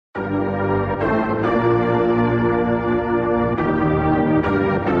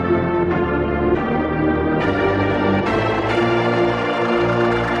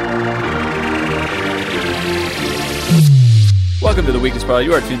Football.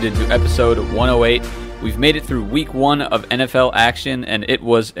 You are tuned into episode 108. We've made it through week one of NFL action, and it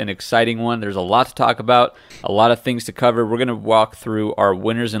was an exciting one. There's a lot to talk about, a lot of things to cover. We're going to walk through our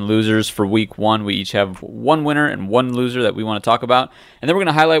winners and losers for week one. We each have one winner and one loser that we want to talk about. And then we're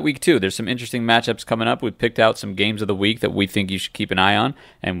going to highlight week two. There's some interesting matchups coming up. We've picked out some games of the week that we think you should keep an eye on,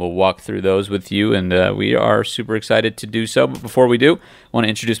 and we'll walk through those with you. And we are super excited to do so. But before we do, I want to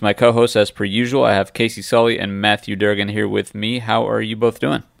introduce my co-hosts as per usual. I have Casey Sully and Matthew Durgan here with me. How are you both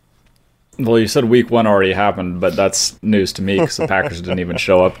doing? Well, you said week one already happened, but that's news to me because the Packers didn't even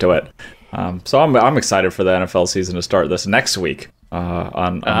show up to it. So I'm excited for the NFL season to start this next week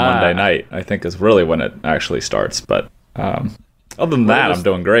on Monday night. I think is really when it actually starts. But other than that, I'm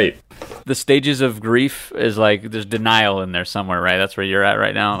doing great. The stages of grief is like there's denial in there somewhere, right? That's where you're at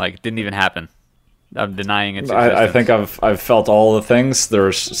right now. Like it didn't even happen. I'm denying its existence. I think I've felt all the things.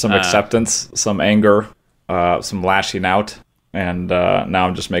 There's some acceptance, some anger, some lashing out. And now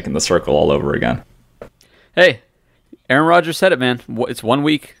I'm just making the circle all over again. Hey, Aaron Rodgers said it, man. It's 1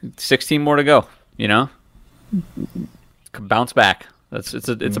 week, 16 more to go. You know, bounce back. It's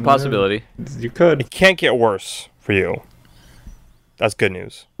a possibility. You could. It can't get worse for you. That's good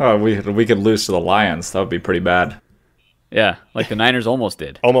news. Oh, we could lose to the Lions. That would be pretty bad. Yeah, like the Niners almost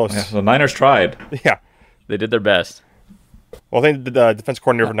did. Almost. Yeah, the Niners tried. Yeah, they did their best. Well, I think the defense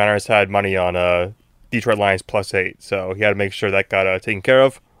coordinator for Niners had money on Detroit Lions +8, so he had to make sure that got taken care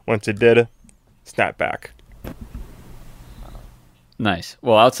of. Once it did, snap back. Nice.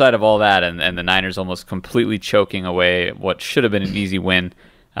 Well, outside of all that and the Niners almost completely choking away what should have been an easy win,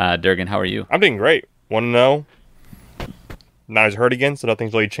 Durgan, how are you? I'm doing great. 1-0. Niners hurt again, so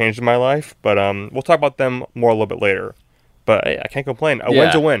nothing's really changed in my life, but we'll talk about them more a little bit later. But hey, I can't complain. A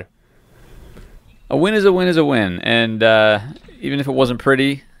win's a win. A win is a win is a win, and even if it wasn't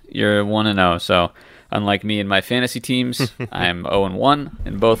pretty, you're 1-0, so... Unlike me and my fantasy teams, I'm 0-1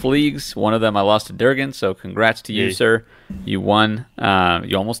 in both leagues. One of them I lost to Durgan, so congrats to you, sir. You won.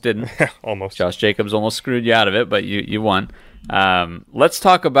 You almost didn't. Almost. Josh Jacobs almost screwed you out of it, but you won. Let's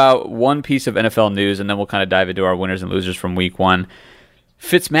talk about one piece of NFL news, and then we'll kind of dive into our winners and losers from week one.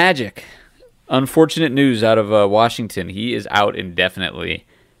 Fitzmagic. Unfortunate news out of Washington. He is out indefinitely.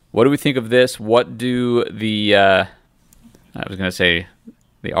 What do we think of this? What do the... I was going to say...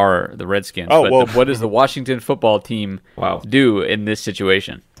 the Redskins. What does the Washington football team do in this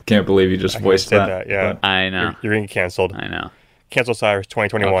situation? Can't believe you just voiced that. Yeah, I know. You're getting canceled. I know. Cancel Cyrus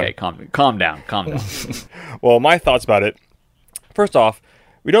 2021. Okay, calm down. Well, my thoughts about it. First off,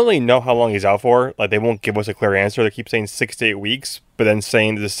 we don't really know how long he's out for. Like, they won't give us a clear answer. They keep saying 6 to 8 weeks, but then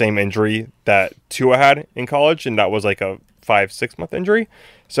saying the same injury that Tua had in college, and that was like a 5-6 month injury.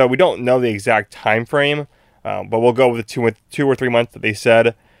 So we don't know the exact time frame. But we'll go with the 2 or 3 months that they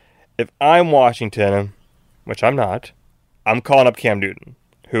said. If I'm Washington, which I'm not, I'm calling up Cam Newton,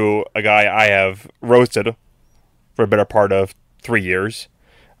 a guy I have roasted for a better part of 3 years.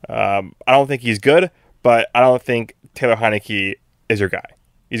 I don't think he's good, but I don't think Taylor Heineke is your guy.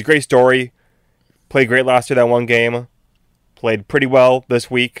 He's a great story. Played great last year that one game. Played pretty well this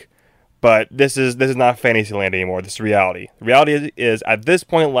week. But this is not Fantasyland anymore. This is reality. The reality is, at this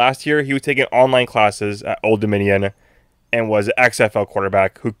point last year, he was taking online classes at Old Dominion and was an XFL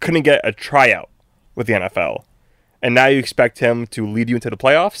quarterback who couldn't get a tryout with the NFL. And now you expect him to lead you into the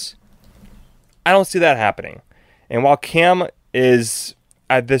playoffs? I don't see that happening. And while Cam is,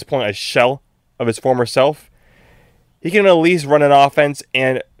 at this point, a shell of his former self, he can at least run an offense.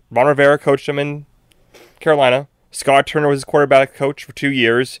 And Ron Rivera coached him in Carolina. Scott Turner was his quarterback coach for 2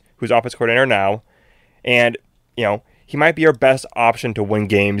 years, who's offense coordinator now. And, he might be your best option to win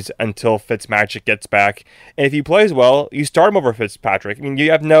games until Fitzmagic gets back. And if he plays well, you start him over Fitzpatrick. I mean,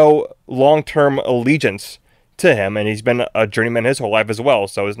 you have no long-term allegiance to him, and he's been a journeyman his whole life as well.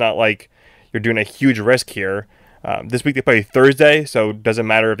 So it's not like you're doing a huge risk here. This week they play Thursday, so it doesn't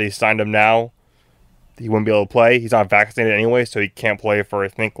matter if they signed him now. He wouldn't be able to play. He's not vaccinated anyway, so he can't play for, I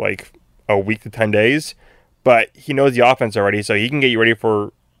think, like a week to 10 days. But he knows the offense already, so he can get you ready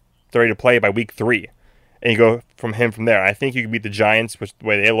to play by week 3. And you go from there. I think you can beat the Giants, which the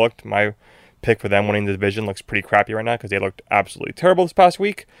way they looked, my pick for them winning the division looks pretty crappy right now because they looked absolutely terrible this past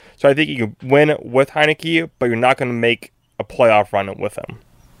week. So I think you can win with Heineke, but you're not going to make a playoff run with him.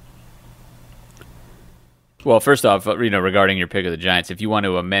 Well, first off, regarding your pick of the Giants, if you want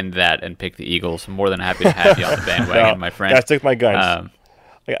to amend that and pick the Eagles, I'm more than happy to have you on the bandwagon, my friend. I gotta stick with my guns.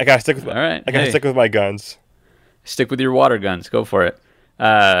 I gotta stick with. All right. I gotta stick with my guns. Stick with your water guns. Go for it.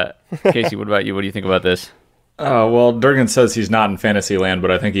 Casey, what about you? What do you think about this? Well, Durgan says he's not in fantasy land,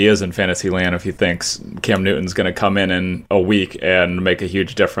 but I think he is in fantasy land if he thinks Cam Newton's going to come in a week and make a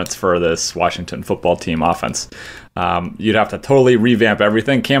huge difference for this Washington football team offense. You'd have to totally revamp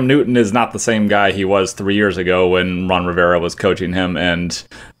everything. Cam Newton is not the same guy he was 3 years ago when Ron Rivera was coaching him and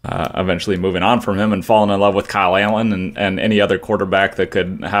eventually moving on from him and falling in love with Kyle Allen and any other quarterback that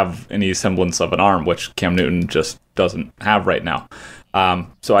could have any semblance of an arm, which Cam Newton just doesn't have right now.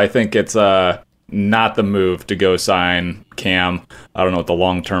 So I think it's not the move to go sign Cam. I don't know what the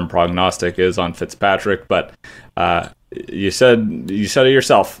long-term prognostic is on Fitzpatrick, but you said it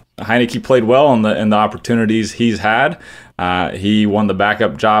yourself. Heineke played well in the opportunities he's had. He won the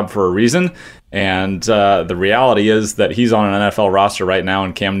backup job for a reason, and the reality is that he's on an NFL roster right now,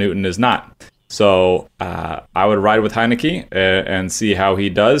 and Cam Newton is not. So I would ride with Heineke and see how he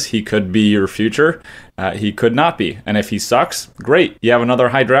does. He could be your future. He could not be. And if he sucks, great. You have another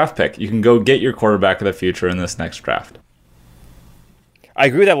high draft pick. You can go get your quarterback of the future in this next draft. I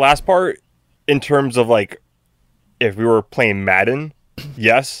agree with that last part in terms of, like, if we were playing Madden,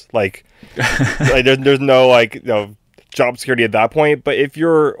 yes. Like there's no, like, you know, job security at that point. But if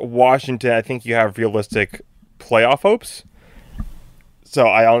you're Washington, I think you have realistic playoff hopes. So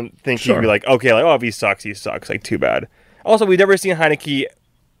I don't think you'd be like, okay, like, oh, if he sucks, like, too bad. Also, we've never seen Heineke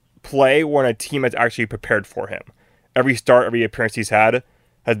play when a team has actually prepared for him. Every start, every appearance he's had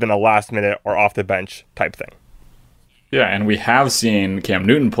has been a last minute or off the bench type thing. Yeah, and we have seen Cam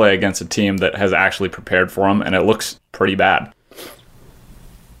Newton play against a team that has actually prepared for him, and it looks pretty bad.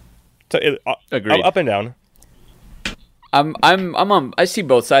 So Agreed. Up and down. I see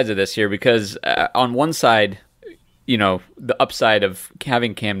both sides of this here because on one side, you know, the upside of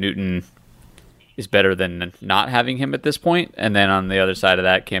having Cam Newton is better than not having him at this point, and then on the other side of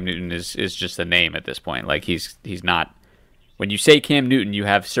that, Cam Newton is just a name at this point. Like he's not. When you say Cam Newton, you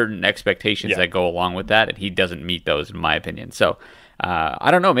have certain expectations that go along with that, and he doesn't meet those, in my opinion. So I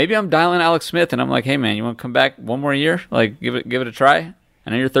don't know. Maybe I'm dialing Alex Smith, and I'm like, hey man, you want to come back one more year? Like give it a try. I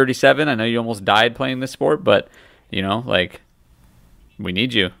know you're 37. I know you almost died playing this sport, but you know, like we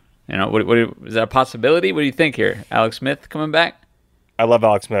need you. You know, what is that a possibility? What do you think here? Alex Smith coming back? I love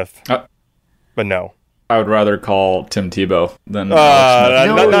Alex Smith, but no. I would rather call Tim Tebow than not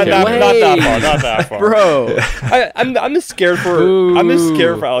that far, bro. I'm just scared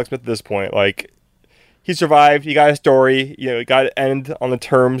for Alex Smith at this point. Like, he survived. He got a story. You know, he got to end on the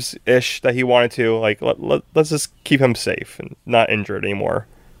terms ish that he wanted to. Like, let's just keep him safe and not injured anymore.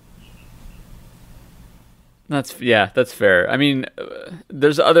 That's fair. I mean,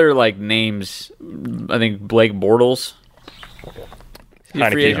 there's other like names. I think Blake Bortles. He's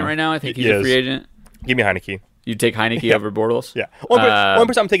a free agent right now. I think he's a free agent. Give me Heineke. You take Heineke over Bortles? Yeah. One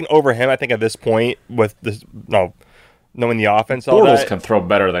person I'm taking over him, I think, at this point with this knowing the offense. Bortles can throw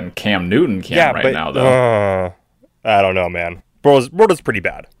better than Cam Newton can now, though. I don't know, man. Bortles pretty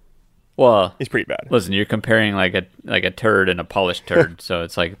bad. Well, he's pretty bad. Listen, you're comparing like a turd and a polished turd, so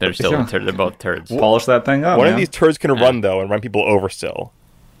it's like they're still they're both turds. Polish that thing up. One of these turds can run though and run people over still.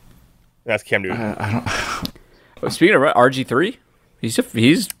 That's Cam Newton. Speaking of RG3, he's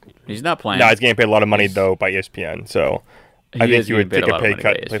not playing. No, he's getting paid a lot of money though by ESPN, so I think he would take a pay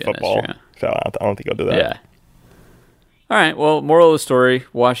cut to play football. So I don't think he'll do that. Yeah. All right. Well, moral of the story: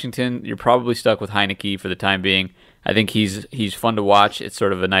 Washington, you're probably stuck with Heineke for the time being. I think he's fun to watch. It's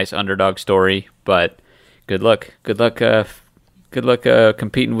sort of a nice underdog story, but good luck. Good luck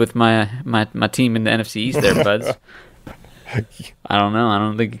competing with my team in the NFC East there, buds. I don't know. I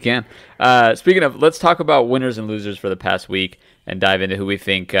don't think you can. Speaking of, let's talk about winners and losers for the past week and dive into who we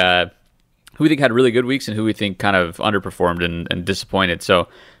think had really good weeks and who we think kind of underperformed and disappointed. So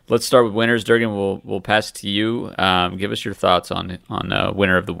let's start with winners. Durgan, we'll pass it to you. Give us your thoughts on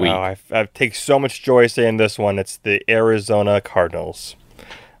winner of the week. Oh, I take so much joy saying this one. It's the Arizona Cardinals.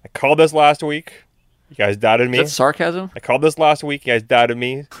 I called this last week. You guys doubted me. Is that sarcasm? I called this last week. You guys doubted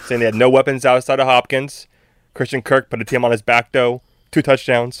me, saying they had no weapons outside of Hopkins. Christian Kirk put a team on his back, though. 2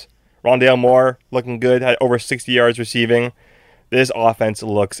 touchdowns. Rondale Moore looking good. Had over 60 yards receiving. This offense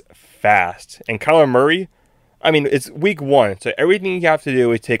looks fast. And Kyler Murray, I mean, it's week 1, so everything you have to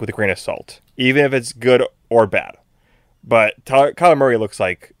do is take with a grain of salt, even if it's good or bad. But Kyler Murray looks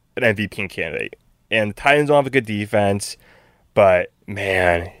like an MVP candidate. And the Titans don't have a good defense, but,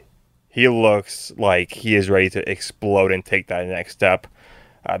 man, he looks like he is ready to explode and take that next step.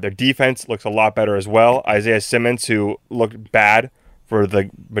 Their defense looks a lot better as well. Isaiah Simmons, who looked bad for the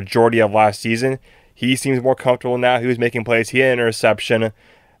majority of last season, he seems more comfortable now. He was making plays. He had an interception,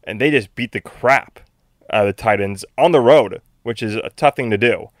 and they just beat the crap out of the Titans on the road, which is a tough thing to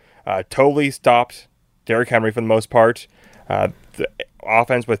do. Totally stopped Derrick Henry for the most part. The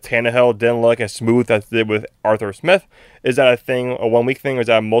offense with Tannehill didn't look as smooth as it did with Arthur Smith. Is that a thing, a 1 week thing, or is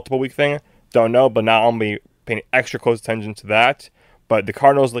that a multiple week thing? Don't know, but now I'm going to be paying extra close attention to that. But the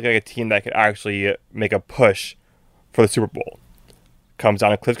Cardinals look like a team that could actually make a push for the Super Bowl. Comes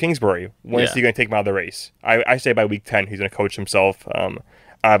down to Cliff Kingsbury. When is he going to take him out of the race? I say by week 10 he's going to coach himself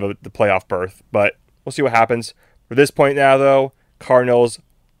out of the playoff berth. But we'll see what happens. For this point now, though, Cardinals,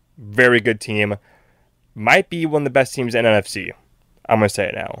 very good team. Might be one of the best teams in NFC. I'm going to say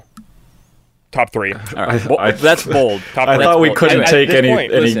it now. Top 3. All right. That's bold. I thought we couldn't take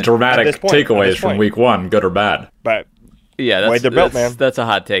any dramatic takeaways from week 1, good or bad. But yeah, that's a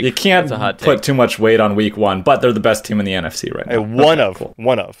hot take. You can't put too much weight on week 1, but they're the best team in the NFC right now.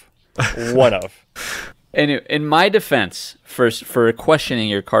 One of. And in my defense, for questioning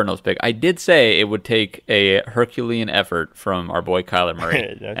your Cardinals pick, I did say it would take a Herculean effort from our boy Kyler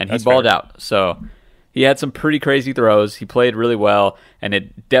Murray, and he balled out. So he had some pretty crazy throws. He played really well, and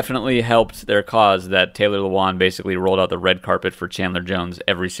it definitely helped their cause that Taylor Lewan basically rolled out the red carpet for Chandler Jones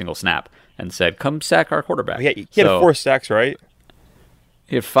every single snap and said, "Come sack our quarterback." He had 4 sacks, right?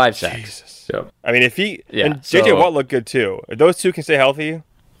 He had 5 sacks. Jesus. Yep. I mean, and J.J. Watt looked good too. If those two can stay healthy,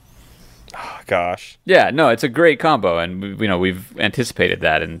 oh gosh. Yeah, no, it's a great combo, and we've anticipated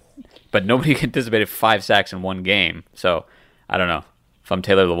that, but nobody anticipated 5 sacks in one game. So I don't know. If I'm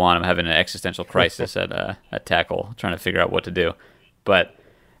Taylor Lewan, I'm having an existential crisis at tackle, trying to figure out what to do. But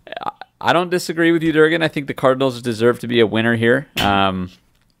I don't disagree with you, Durgan. I think the Cardinals deserve to be a winner here.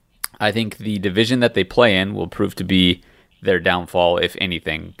 I think the division that they play in will prove to be their downfall, if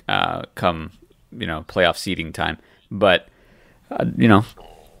anything, come playoff seeding time. But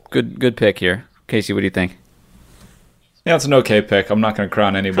good pick here, Casey. What do you think? Yeah, it's an okay pick. I'm not going to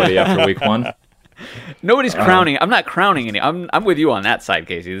crown anybody after week 1. Nobody's crowning. I'm not crowning any. I'm with you on that side,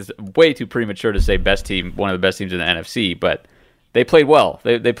 Casey. This is way too premature to say best team, one of the best teams in the NFC. But they played well.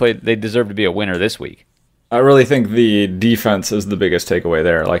 They deserve to be a winner this week. I really think the defense is the biggest takeaway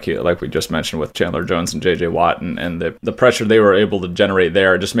there, like we just mentioned with Chandler Jones and J.J. Watt, and the pressure they were able to generate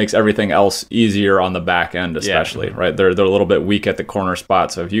there just makes everything else easier on the back end, especially, right? They're a little bit weak at the corner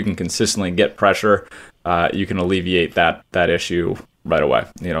spot, so if you can consistently get pressure, you can alleviate that issue right away.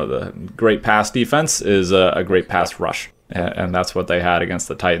 The great pass defense is a great pass rush, and that's what they had against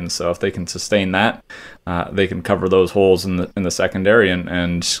the Titans. So if they can sustain that, they can cover those holes in the secondary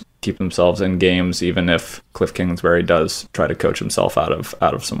and keep themselves in games, even if Cliff Kingsbury does try to coach himself out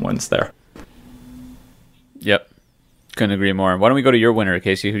of some wins there. Yep, couldn't agree more. Why don't we go to your winner,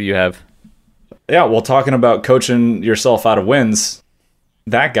 Casey? Who do you have? Yeah, well, talking about coaching yourself out of wins,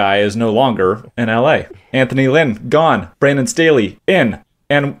 that guy is no longer in LA. Anthony Lynn, gone. Brandon Staley, in.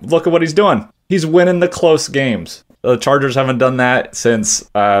 And look at what he's doing. He's winning the close games. The Chargers haven't done that since...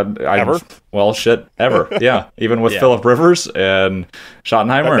 ever? Ever. Yeah. Even with Phillip Rivers and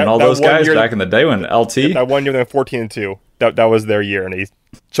Schottenheimer and all those guys back in the day when LT... That one year they were 14-2. That was their year, and he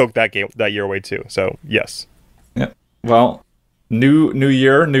choked that year away too. So, yes. Yeah. Well... New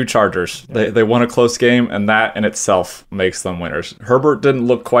year, new Chargers. They won a close game, and that in itself makes them winners. Herbert didn't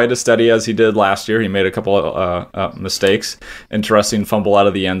look quite as steady as he did last year. He made a couple of mistakes. Interesting fumble out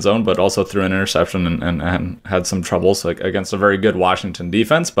of the end zone, but also threw an interception and had some troubles against a very good Washington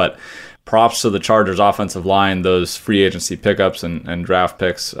defense. But props to the Chargers offensive line. Those free agency pickups and draft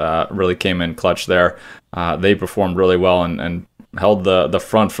picks really came in clutch there. They performed really well and held the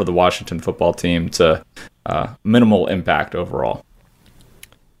front for the Washington football team to minimal impact overall.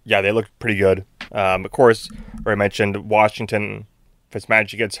 Yeah, they looked pretty good. Of course, I mentioned Washington,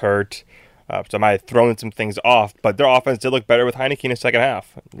 Fitzmagic gets hurt, so I might have thrown some things off, but their offense did look better with Heineke in the second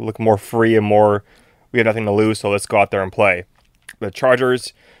half. Look more free and more, we have nothing to lose, so let's go out there and play. The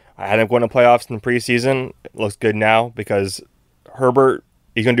Chargers, I had them going to playoffs in the preseason. It looks good now because Herbert,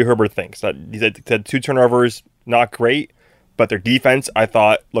 he's going to do Herbert things. He had 2 turnovers, not great, but their defense, I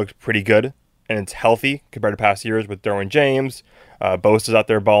thought, looked pretty good. And it's healthy compared to past years with Derwin James. Bosa's out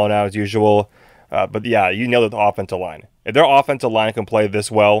there balling out as usual. But yeah, you nailed it, the offensive line. If their offensive line can play this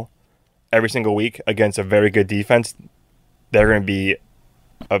well every single week against a very good defense, they're going to be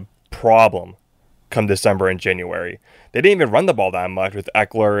a problem come December and January. They didn't even run the ball that much with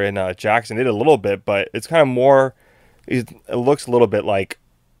Eckler and Jackson. They did a little bit, but it's kind of more, it looks a little bit like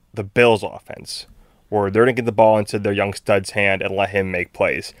the Bills offense, where they're going to get the ball into their young stud's hand and let him make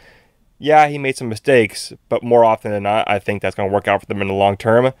plays. Yeah, he made some mistakes, but more often than not, I think that's going to work out for them in the long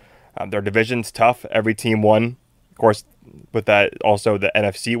term. Their division's tough. Every team won. Of course, with that, also the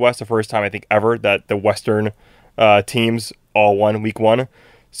NFC West, the first time I think ever that the Western teams all won week 1.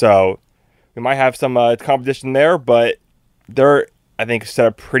 So we might have some competition there, but they're, I think, set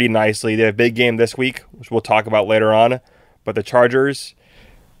up pretty nicely. They have a big game this week, which we'll talk about later on. But the Chargers,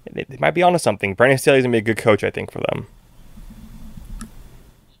 they might be onto something. Brandon Staley's going to be a good coach, I think, for them.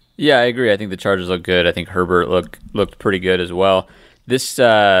 Yeah, I agree. I think the Chargers look good. I think Herbert looked pretty good as well. There's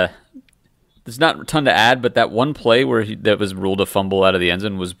not a ton to add, but that one play that was ruled a fumble out of the end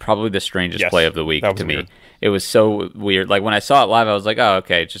zone was probably the strangest play of the week to me. It was so weird. Like when I saw it live, I was like, "Oh,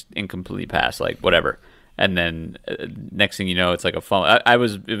 okay, just incomplete pass, like whatever." And then next thing you know, it's like a fumble.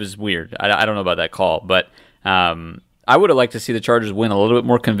 It was weird. I don't know about that call, but I would have liked to see the Chargers win a little bit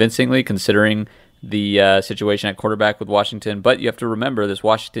more convincingly, considering the situation at quarterback with Washington. But you have to remember this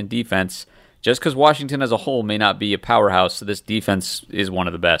Washington defense. Just because Washington as a whole may not be a powerhouse, this defense is one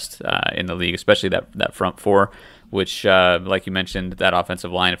of the best in the league, especially that front four, which, like you mentioned, that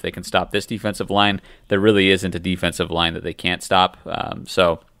offensive line, if they can stop this defensive line, there really isn't a defensive line that they can't stop.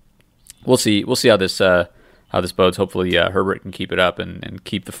 So we'll see how this bodes. Hopefully Herbert can keep it up and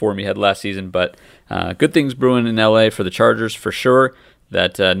keep the form he had last season. But good things brewing in LA for the Chargers for sure.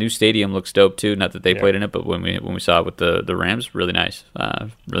 That new stadium looks dope too. Not that they played in it, but when we saw it with the Rams, really nice,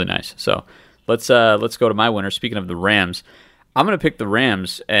 really nice. So let's go to my winner. Speaking of the Rams, I'm going to pick the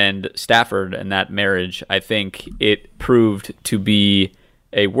Rams and Stafford and that marriage. I think it proved to be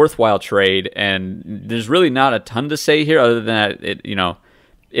a worthwhile trade, and there's really not a ton to say here other than that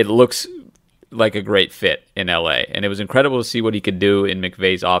it looks like a great fit in LA, and it was incredible to see what he could do in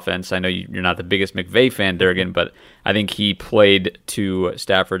McVay's offense. I know you're not the biggest McVay fan, Durgan, but I think he played to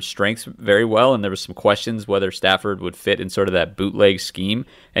Stafford's strengths very well, and there was some questions whether Stafford would fit in sort of that bootleg scheme,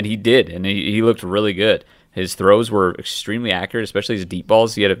 and he did, and he looked really good. His throws were extremely accurate, especially his deep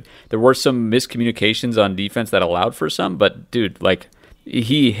balls. There were some miscommunications on defense that allowed for some, but dude, like,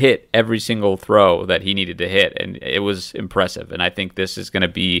 he hit every single throw that he needed to hit, and it was impressive. And I think this is going to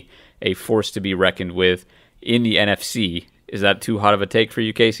be a force to be reckoned with in the NFC. Is that too hot of a take for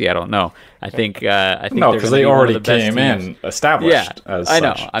you, Casey? I don't know. I think no, because they already came in established. Yeah, I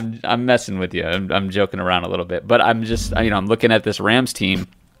know. I'm messing with you. I'm joking around a little bit, but I'm just I'm looking at this Rams team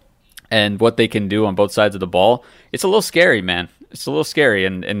and what they can do on both sides of the ball. It's a little scary, man. It's a little scary,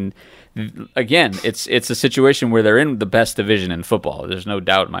 and again, it's a situation where they're in the best division in football. There's no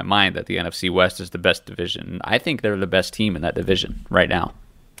doubt in my mind that the NFC West is the best division. I think they're the best team in that division right now.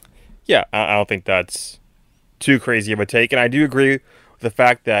 Yeah, I don't think that's too crazy of a take. And I do agree with the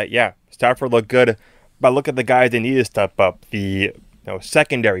fact that, Stafford looked good, but look at the guys they need to step up. The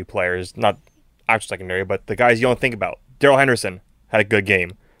secondary players, not actual secondary, but the guys you don't think about. Darrell Henderson had a good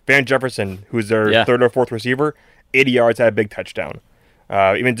game. Van Jefferson, who's their third or fourth receiver, 80 yards, had a big touchdown.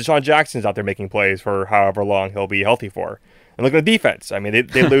 Even Deshaun Jackson's out there making plays for however long he'll be healthy for. And look at the defense. I mean,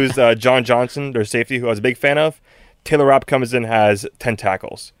 they lose John Johnson, their safety, who I was a big fan of. Taylor Rapp comes in, has 10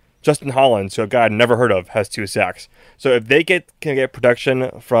 tackles. Justin Hollins, who a guy I'd never heard of, has 2 sacks. So if they can get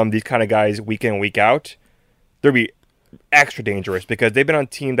production from these kind of guys week in, week out, they'll be extra dangerous because they've been on a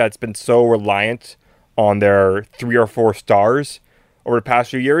team that's been so reliant on their 3 or 4 stars over the past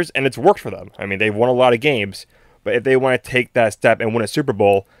few years, and it's worked for them. I mean, they've won a lot of games. But if they want to take that step and win a Super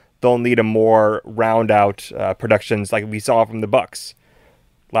Bowl, they'll need a more round-out productions like we saw from the Bucs.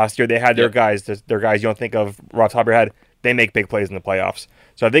 Last year, they had their guys you don't think of right off the top of your head. They make big plays in the playoffs.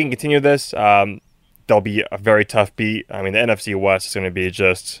 So if they can continue this, they'll be a very tough beat. I mean, the NFC West is going to be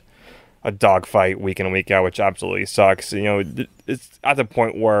just a dogfight week in and week out, which absolutely sucks. It's at the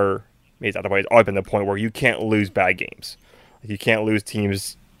point where it's always been the point where you can't lose bad games. You can't lose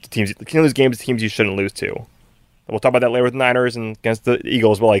games to teams you shouldn't lose to. We'll talk about that later with the Niners and against the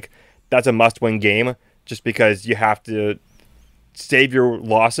Eagles, but that's a must-win game just because you have to save your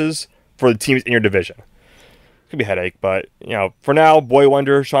losses for the teams in your division. Could be a headache, but for now, boy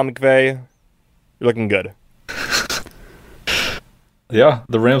wonder, Sean McVay, you're looking good. Yeah,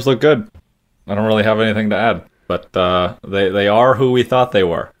 the Rams look good. I don't really have anything to add, but they are who we thought they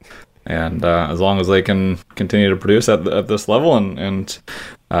were. And as long as they can continue to produce at this level and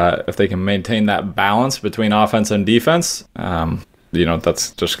if they can maintain that balance between offense and defense,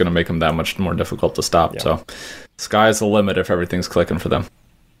 that's just going to make them that much more difficult to stop. Yeah. So sky's the limit if everything's clicking for them.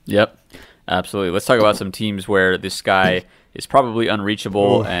 Yep, absolutely. Let's talk about some teams where the sky is probably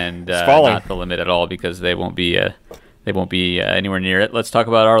unreachable and not the limit at all because they won't be anywhere near it. Let's talk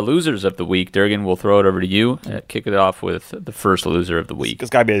about our losers of the week. Durgan, we'll throw it over to you. Kick it off with the first loser of the week. It's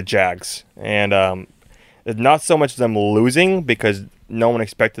got to be the Jags. And it's not so much them losing because no one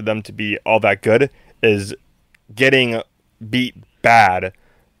expected them to be all that good, is getting beat bad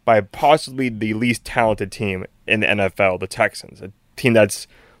by possibly the least talented team in the NFL, the Texans. A team that's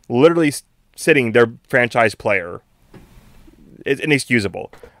literally sitting their franchise player. It's inexcusable.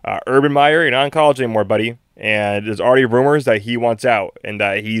 Urban Meyer, you're not in college anymore, buddy. And there's already rumors that he wants out and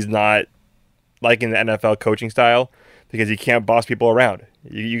that he's not liking the NFL coaching style. because you can't boss people around.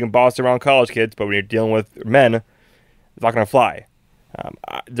 You can boss around college kids, but when you're dealing with men, it's not going to fly.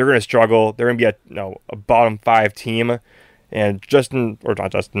 They're going to struggle. They're going to be a bottom 5 team. And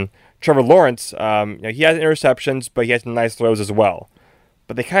Trevor Lawrence, he has interceptions, but he has some nice throws as well.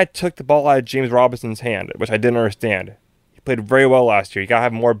 But they kind of took the ball out of James Robinson's hand, which I didn't understand. He played very well last year. You got to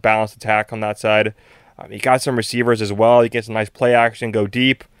have more balanced attack on that side. He got some receivers as well. He gets some nice play action, go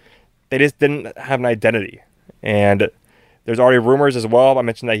deep. They just didn't have an identity. And there's already rumors as well. I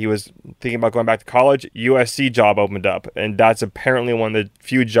mentioned that he was thinking about going back to college. USC job opened up, and that's apparently one of the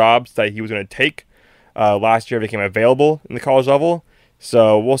few jobs that he was going to take. Last year it became available in the college level.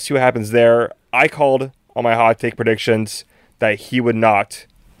 So we'll see what happens there. I called on my hot take predictions that he would not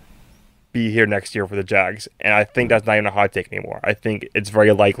be here next year for the Jags. And I think that's not even a hot take anymore. I think it's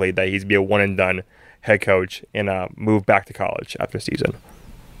very likely that he's be a one-and-done head coach and move back to college after the season.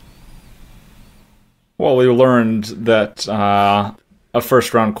 Well, we learned that a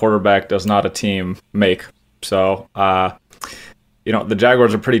first-round quarterback does not a team make. So, the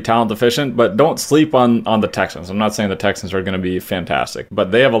Jaguars are pretty talent deficient, but don't sleep on the Texans. I'm not saying the Texans are going to be fantastic, but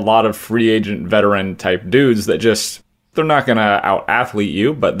they have a lot of free agent veteran type dudes that they're not going to out-athlete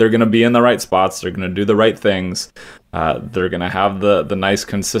you, but they're going to be in the right spots. They're going to do the right things. They're going to have the nice,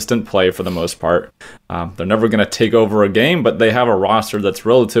 consistent play for the most part. They're never going to take over a game, but they have a roster that's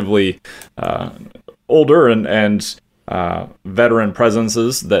relatively older and veteran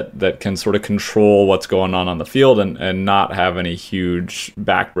presences that can sort of control what's going on the field and not have any huge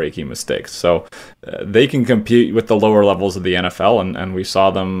backbreaking mistakes. So they can compete with the lower levels of the NFL, and we saw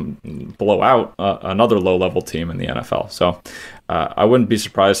them blow out another low-level team in the NFL. So I wouldn't be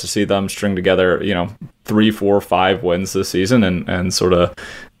surprised to see them string together, 3, 4, 5 wins this season and sort of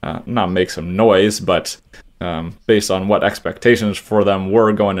not make some noise, but based on what expectations for them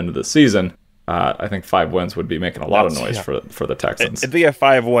were going into the season, I think 5 wins would be making a lot of noise for the Texans. If they have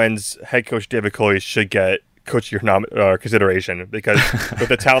 5 wins, head coach David Culley should get coach of your consideration, because with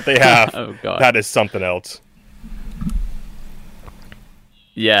the talent they have, that is something else.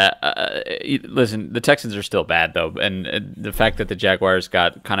 Yeah, listen, the Texans are still bad, though, and the fact that the Jaguars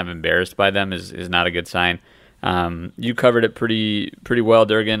got kind of embarrassed by them is not a good sign. You covered it pretty well,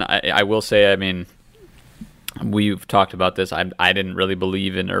 Durgan. I will say, we've talked about this. I didn't really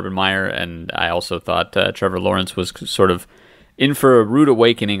believe in Urban Meyer, and I also thought Trevor Lawrence was sort of in for a rude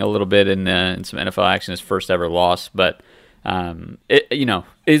awakening a little bit in some NFL action, his first ever loss. But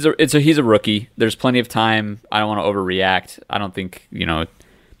he's a rookie. There's plenty of time. I don't want to overreact. I don't think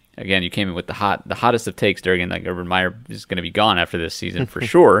Again, you came in with the hottest of takes, Durgan. Like Urban Meyer is going to be gone after this season for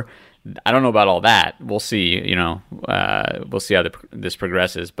sure. I don't know about all that. We'll see. We'll see how this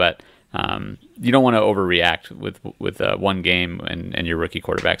progresses, but. You don't want to overreact with one game and your rookie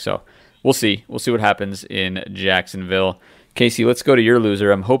quarterback. So we'll see. We'll see what happens in Jacksonville. Casey, let's go to your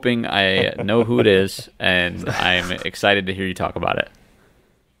loser. I'm hoping I know who it is, and I'm excited to hear you talk about it.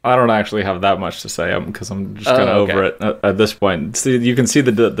 I don't actually have that much to say because I'm just kind of over it at this point. See, you can see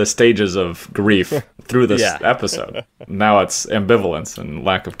the stages of grief through this episode. Now it's ambivalence and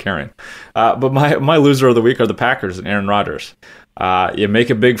lack of caring. But my loser of the week are the Packers and Aaron Rodgers. You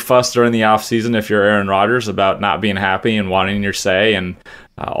make a big fuss during the offseason if you're Aaron Rodgers about not being happy and wanting your say and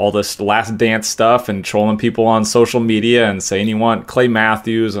all this last dance stuff and trolling people on social media and saying you want Clay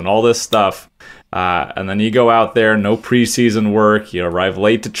Matthews and all this stuff. And then you go out there, no preseason work, you arrive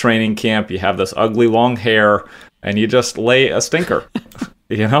late to training camp, you have this ugly long hair, and you just lay a stinker.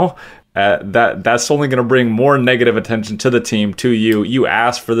 That's only going to bring more negative attention to the team, to you. You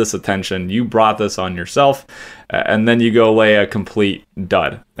asked for this attention. You brought this on yourself. And then you go lay a complete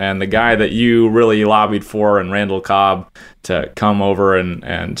dud. And the guy that you really lobbied for, and Randall Cobb, to come over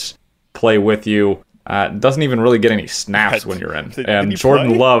and play with you, doesn't even really get any snaps when you're in. And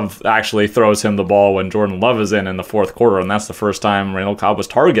Jordan Love actually throws him the ball when Jordan Love is in the fourth quarter, and that's the first time Randall Cobb was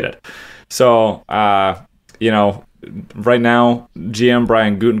targeted. So, right now, GM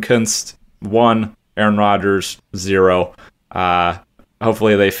Brian Gutekunst 1, Aaron Rodgers 0.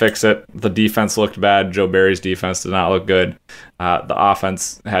 Hopefully they fix it. The defense looked bad. Joe Barry's defense did not look good. The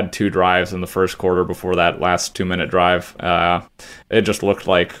offense had 2 drives in the first quarter before that last 2-minute drive. It just looked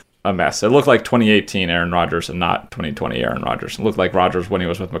like a mess. It looked like 2018 Aaron Rodgers and not 2020 Aaron Rodgers. It looked like Rodgers when he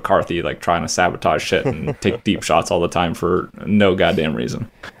was with McCarthy, like trying to sabotage shit and take deep shots all the time for no goddamn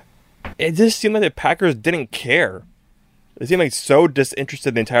reason. It just seemed like the Packers didn't care. They seemed like so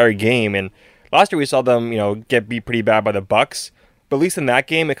disinterested the entire game. And last year we saw them, get beat pretty bad by the Bucs. But at least in that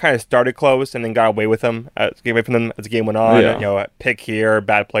game, it kind of started close and then got away from them as the game went on. Yeah. Pick here,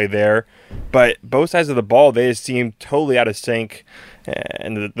 bad play there. But both sides of the ball, they just seemed totally out of sync.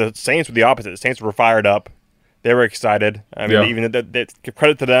 And the Saints were the opposite. The Saints were fired up. They were excited. I mean, even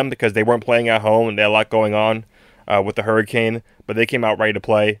credit to them because they weren't playing at home and they had a lot going on with the hurricane, but they came out ready to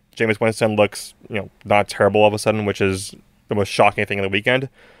play. Jameis Winston looks, not terrible all of a sudden, which is the most shocking thing of the weekend.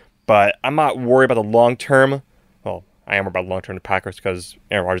 But I'm not worried about the long term. Well, I am worried about the long term of the Packers because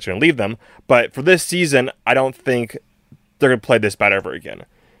Aaron Rodgers is going to leave them. But for this season, I don't think they're going to play this bad ever again.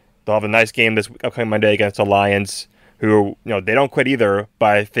 They'll have a nice game this upcoming Monday against the Lions, who, they don't quit either,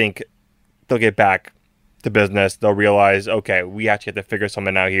 but I think they'll get back to business. They'll realize, okay, we actually have to figure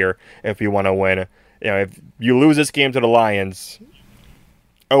something out here if we want to win. If you lose this game to the Lions,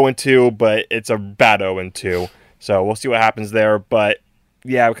 0-2, but it's a bad 0-2. So we'll see what happens there. But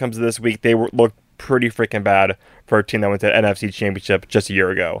yeah, when it comes to this week, they looked pretty freaking bad for a team that went to the NFC Championship just a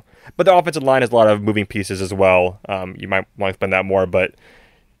year ago. But the offensive line has a lot of moving pieces as well. You might want to explain that more, but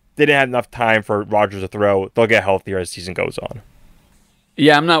they didn't have enough time for Rodgers to throw. They'll get healthier as the season goes on.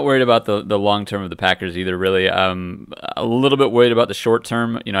 Yeah, I'm not worried about the long term of the Packers either, really. I'm a little bit worried about the short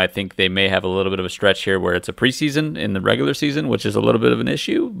term. I think they may have a little bit of a stretch here where it's a preseason in the regular season, which is a little bit of an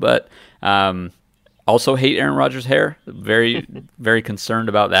issue. But also hate Aaron Rodgers' hair. Very, very concerned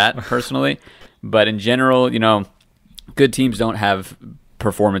about that personally. But in general, good teams don't have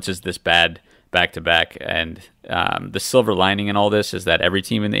performances this bad back-to-back. And the silver lining in all this is that every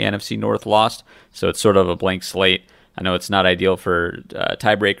team in the NFC North lost. So it's sort of a blank slate. I know it's not ideal for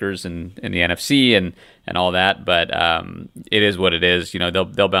tiebreakers in the NFC and all that, but it is what it is.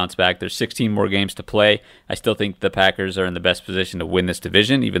 They'll bounce back. There's 16 more games to play. I still think the Packers are in the best position to win this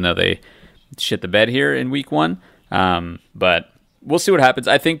division, even though they shit the bed here in week 1. But we'll see what happens.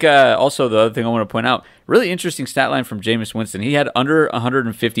 I think also the other thing I want to point out, really interesting stat line from Jameis Winston. He had under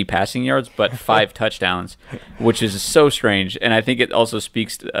 150 passing yards, but 5 touchdowns, which is so strange. And I think it also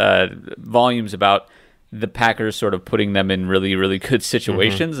speaks volumes about the Packers sort of putting them in really, really good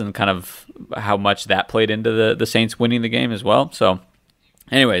situations and kind of how much that played into the Saints winning the game as well. So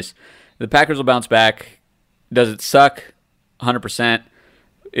anyways, the Packers will bounce back. Does it suck? 100%.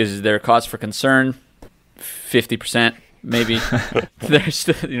 Is there cause for concern? 50%, maybe. There's,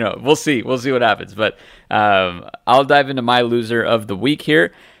 we'll see. We'll see what happens. But I'll dive into my loser of the week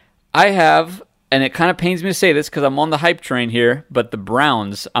here. I have, and it kind of pains me to say this because I'm on the hype train here, but the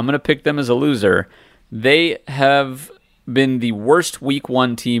Browns, I'm going to pick them as a loser. They have been the worst Week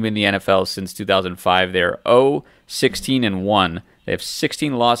 1 team in the NFL since 2005. They're 0-16-1. They have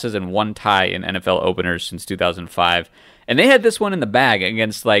 16 losses and 1 tie in NFL openers since 2005. And they had this one in the bag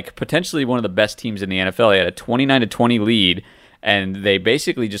against potentially one of the best teams in the NFL. They had a 29-20 lead, and they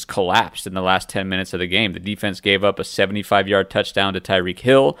basically just collapsed in the last 10 minutes of the game. The defense gave up a 75-yard touchdown to Tyreek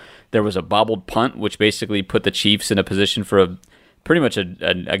Hill. There was a bobbled punt, which basically put the Chiefs in a position for pretty much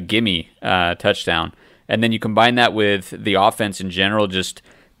a gimme touchdown. And then you combine that with the offense in general just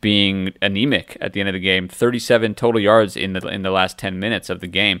being anemic at the end of the game. 37 total yards in the last 10 minutes of the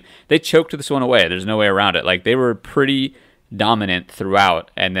game. They choked this one away. There's no way around it. They were pretty dominant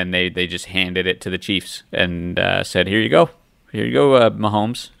throughout, and then they just handed it to the Chiefs and said, Here you go,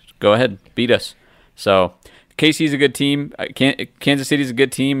 Mahomes. Go ahead, beat us." So KC's a good team. Kansas City's a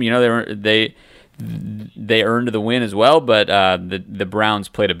good team. They earned the win as well, but the Browns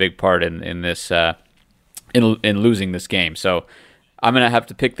played a big part in this in losing this game. So I'm going to have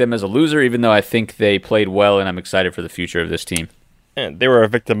to pick them as a loser, even though I think they played well, and I'm excited for the future of this team. And they were a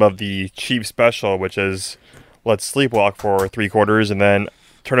victim of the Chiefs special, which is let's sleepwalk for 3 quarters and then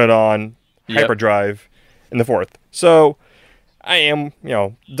turn it on, hyperdrive in the 4th. So I am,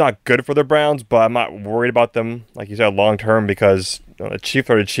 not good for the Browns, but I'm not worried about them, like you said, long term, because the Chiefs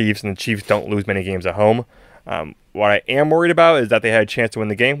are the Chiefs, and the Chiefs don't lose many games at home. What I am worried about is that they had a chance to win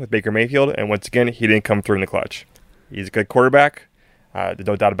the game with Baker Mayfield, and once again, he didn't come through in the clutch. He's a good quarterback, there's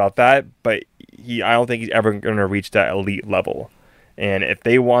no doubt about that, but I don't think he's ever going to reach that elite level. And if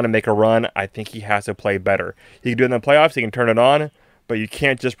they want to make a run, I think he has to play better. He can do it in the playoffs, he can turn it on, but you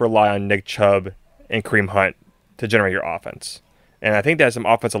can't just rely on Nick Chubb and Kareem Hunt to generate your offense. And I think they have some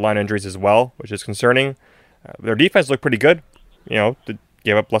offensive line injuries as well, which is concerning. Their defense looked pretty good. They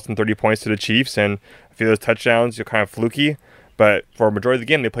gave up less than 30 points to the Chiefs, and a few of those touchdowns are kind of fluky. But for a majority of the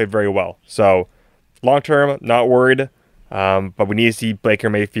game, they played very well. So long term, not worried. But we need to see Baker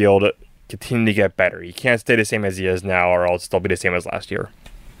Mayfield continue to get better. He can't stay the same as he is now, or else they'll be the same as last year.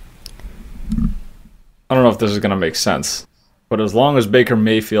 I don't know if this is going to make sense, but as long as Baker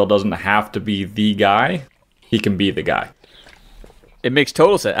Mayfield doesn't have to be the guy, he can be the guy. It makes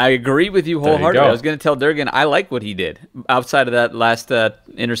total sense. I agree with you wholeheartedly. I was going to tell Durgan I like what he did outside of that last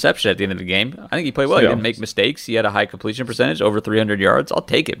interception at the end of the game. I think he played well. He didn't make mistakes. He had a high completion percentage, over 300 yards. I'll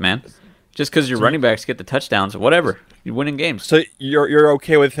take it, man. Just because your running backs get the touchdowns, whatever. You're winning games. So you're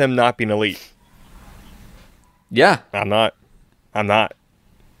okay with him not being elite? Yeah. I'm not.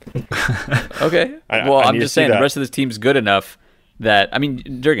 Okay. I'm just saying the rest of this team's good enough that, I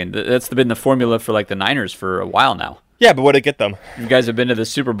mean, Jurgen, that's been the formula for like the Niners for a while now. Yeah, but what did it get them? You guys have been to the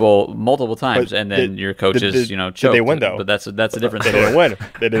Super Bowl multiple times, and then your coaches, choked. Did they win, though? But that's a different They story. didn't win.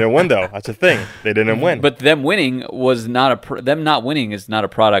 They didn't win, though. That's the thing. They didn't win. But them winning was not them not winning is not a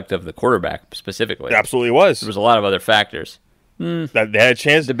product of the quarterback specifically. It absolutely was. There was a lot of other factors. That they had a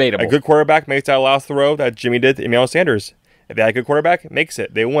chance. Debatable. A good quarterback makes that last throw that Jimmy did to Emmanuel Sanders. If they had a good quarterback, makes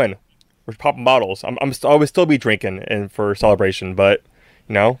it. They win. We're popping bottles. I would still be drinking and for celebration, but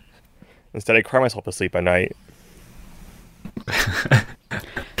instead I cry myself to sleep at night.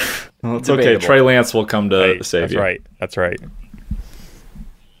 Well, it's okay. Trey Lance will come to save you. That's right.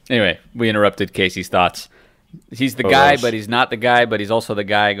 Anyway, we interrupted Casey's thoughts. He's the guy, but he's not the guy, but he's also the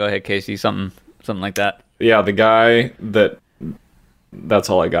guy. Go ahead, Casey. Something like that. Yeah, the guy that. That's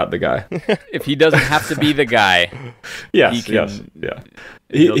all I got. The guy. If he doesn't have to be the guy, yes.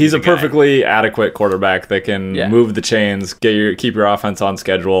 He's a perfectly adequate quarterback that can move the chains, keep your offense on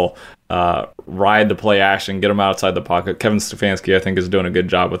schedule, ride the play action, get him outside the pocket. Kevin Stefanski, I think, is doing a good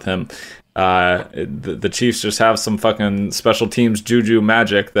job with him. The Chiefs just have some fucking special teams juju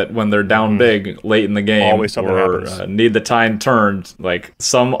magic that when they're down big late in the game or need the time turned, like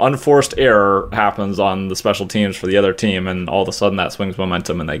some unforced error happens on the special teams for the other team, and all of a sudden that swings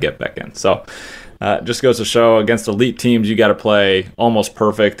momentum and they get back in. So just goes to show against elite teams you got to play almost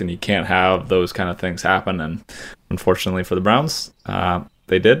perfect, and you can't have those kind of things happen. And unfortunately for the Browns,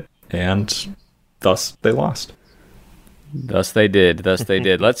 they did, and thus they lost. Thus they did.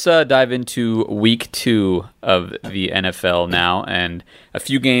 Let's dive into week 2 of the NFL now, and a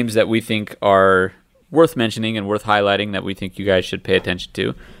few games that we think are worth mentioning and worth highlighting that we think you guys should pay attention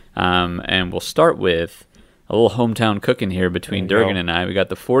to. And we'll start with a little hometown cooking here between Durgan and I. We got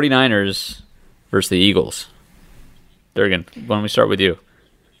the 49ers versus the Eagles. Durgan, why don't we start with you?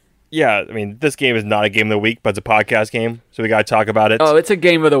 Yeah, I mean, this game is not a game of the week, but it's a podcast game, so we got to talk about it. Oh, it's a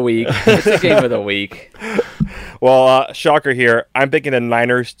game of the week. Well, shocker here. I'm picking the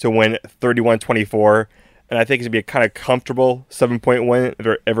Niners to win 31-24, and I think it's going to be a kind of comfortable 7-point win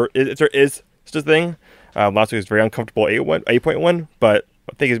if there is such a thing. Last week was very uncomfortable 8-point win, but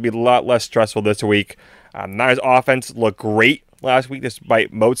I think it's going to be a lot less stressful this week. Niners offense looked great last week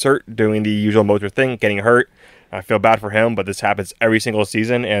despite Mostert doing the usual Mostert thing, getting hurt. I feel bad for him, but this happens every single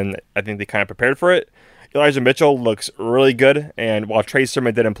season, and I think they kind of prepared for it. Elijah Mitchell looks really good, and while Trey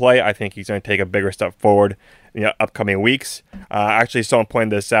Sermon didn't play, I think he's going to take a bigger step forward in the upcoming weeks. Actually, someone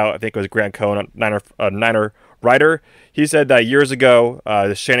pointed this out. I think it was Grant Cohn, Niner writer. He said that years ago,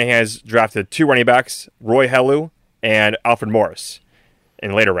 the Shanahan's drafted 2 running backs, Roy Helu and Alfred Morris,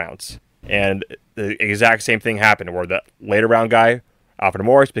 in later rounds. And the exact same thing happened, where the later round guy, Alfred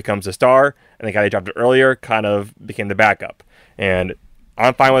Morris, becomes the star, and the guy they drafted earlier kind of became the backup. And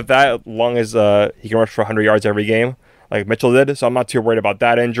I'm fine with that as long as he can rush for 100 yards every game like Mitchell did, so I'm not too worried about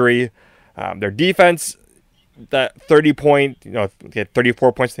that injury. Their defense, that 30-point,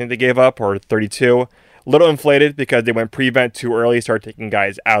 34 points I think they gave up, or 32, a little inflated because they went prevent too early, started taking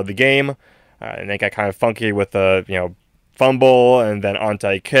guys out of the game, and they got kind of funky with the fumble and then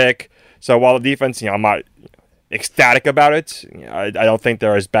onside kick. So while the defense, I'm not ecstatic about it. I don't think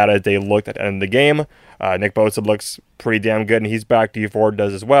they're as bad as they looked at the end of the game. Nick Bosa looks pretty damn good, and he's back. Dee Ford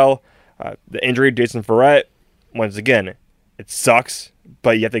does as well. The injury, Jason Verrett, once again, it sucks,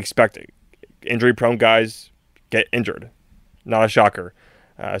 but you have to expect it. Injury-prone guys get injured. Not a shocker.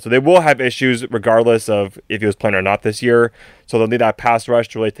 So they will have issues regardless of if he was playing or not this year. So they'll need that pass rush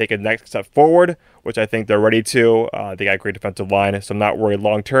to really take a next step forward, which I think they're ready to. They got a great defensive line, so I'm not worried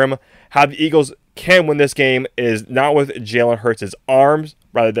long-term. How the Eagles can win this game is not with Jalen Hurts' arms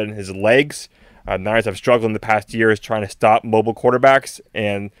rather than his legs. Niners have struggled in the past years trying to stop mobile quarterbacks,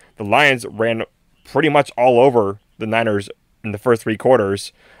 and the Lions ran pretty much all over the Niners in the first 3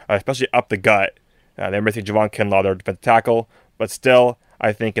 quarters, especially up the gut. They're missing Javon Kinlaw, their defensive tackle, but still,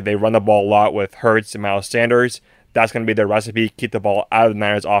 I think if they run the ball a lot with Hurts and Miles Sanders, that's going to be their recipe. Keep the ball out of the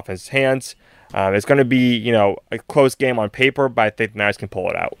Niners' offense's hands. It's going to be, a close game on paper, but I think the Niners can pull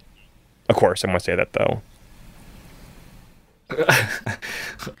it out. Of course, I'm going to say that, though.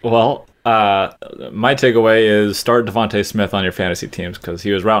 Well, my takeaway is start Devontae Smith on your fantasy teams because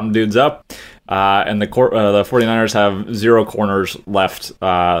he was routing dudes up, and the 49ers have 0 corners left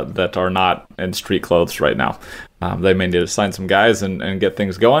that are not in street clothes right now. They may need to sign some guys and get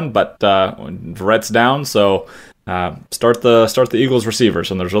things going, but Verrett's down, so start the Eagles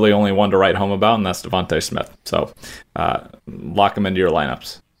receivers, and there's really only one to write home about, and that's Devontae Smith. So lock him into your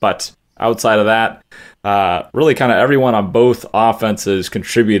lineups. But outside of that, really kind of everyone on both offenses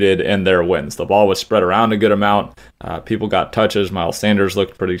contributed in their wins. The ball was spread around a good amount. People got touches. Miles Sanders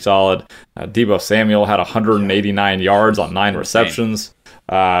looked pretty solid. Deebo Samuel had 189 yards on 9 receptions,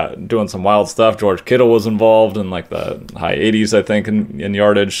 doing some wild stuff. George Kittle was involved in like the high 80s, I think, in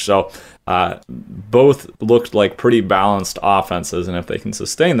yardage. So both looked like pretty balanced offenses, and if they can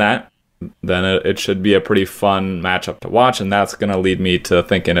sustain that, then it should be a pretty fun matchup to watch, and that's going to lead me to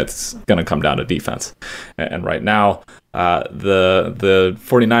thinking it's going to come down to defense. And right now, the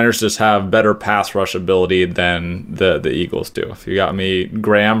 49ers just have better pass rush ability than the Eagles do. If you got me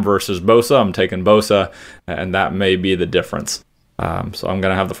Graham versus Bosa, I'm taking Bosa, and that may be the difference. So I'm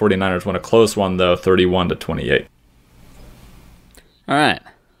going to have the 49ers win a close one, though, 31-28. All right.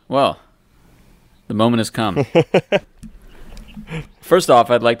 Well, the moment has come. First off,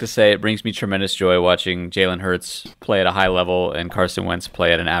 I'd like to say it brings me tremendous joy watching Jalen Hurts play at a high level and Carson Wentz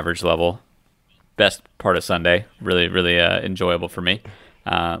play at an average level. Best part of Sunday. Really, really enjoyable for me.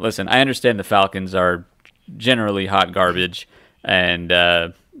 Listen, I understand the Falcons are generally hot garbage and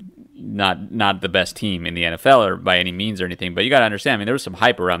not the best team in the NFL or by any means or anything, but you got to understand, I mean, there was some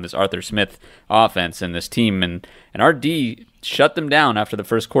hype around this Arthur Smith offense and this team, and our D shut them down after the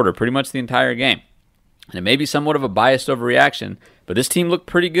first quarter, pretty much the entire game. And it may be somewhat of a biased overreaction, but this team looked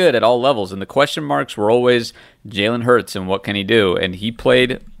pretty good at all levels. And the question marks were always Jalen Hurts and what can he do? And he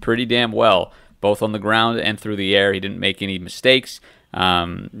played pretty damn well, both on the ground and through the air. He didn't make any mistakes.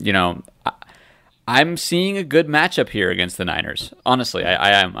 I'm seeing a good matchup here against the Niners. Honestly,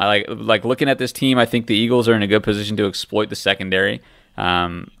 I am. I like looking at this team. I think the Eagles are in a good position to exploit the secondary.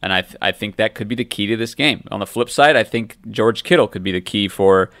 And I think that could be the key to this game. On the flip side, I think George Kittle could be the key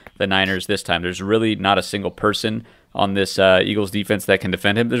for the Niners this time. There's really not a single person on this Eagles defense that can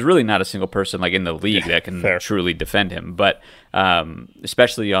defend him. There's really not a single person like in the league that can truly defend him, but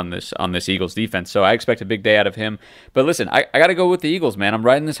especially on this Eagles defense. So I expect a big day out of him. But listen, I got to go with the Eagles, man. I'm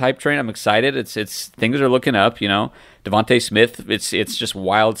riding this hype train. I'm excited. It's things are looking up. You know, Devontae Smith. It's just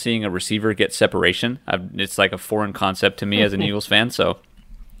wild seeing a receiver get separation. It's like a foreign concept to me as an Eagles fan. So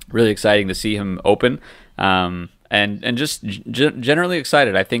really exciting to see him open. And just generally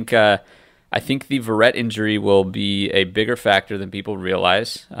excited. I think the Verrett injury will be a bigger factor than people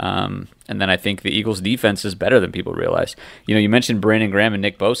realize. And then I think the Eagles' defense is better than people realize. You know, you mentioned Brandon Graham and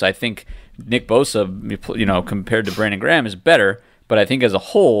Nick Bosa. I think Nick Bosa, you know, compared to Brandon Graham is better. But I think as a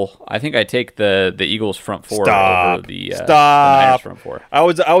whole, I think I take the Eagles front four over the Niners front four. I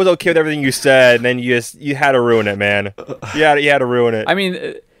was okay with everything you said, and then you had to ruin it, man. You had to ruin it. I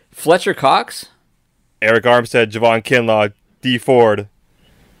mean, Fletcher Cox, Eric Armstead, Javon Kinlaw, D Ford.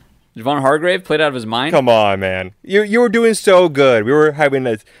 Javon Hargrave played out of his mind. Come on, man. You were doing so good. We were having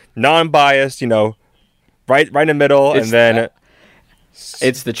a non-biased, you know, right in the middle, and then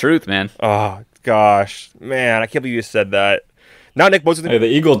it's the truth, man. Oh gosh, man, I can't believe you said that. Now Nick Bosa. Hey, the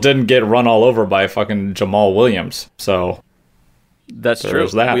Eagles didn't get run all over by fucking Jamal Williams, so that's true.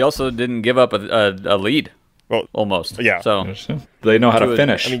 That. We also didn't give up a lead. Well, almost. Yeah. So they know how to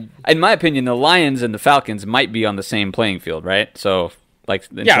finish. I mean, in my opinion, the Lions and the Falcons might be on the same playing field, right? So, like,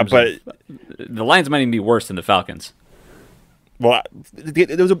 but the Lions might even be worse than the Falcons. Well,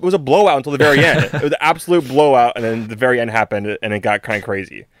 it was a blowout until the very end. It was an absolute blowout, and then the very end happened, and it got kind of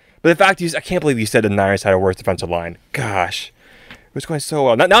crazy. But the fact is, I can't believe you said the Niners had a worse defensive line. Gosh. It was going so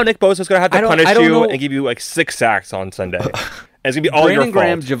well. Now Nick Bosa is going to have to punish you and give you like 6 sacks on Sunday. And it's going to be all Brandon your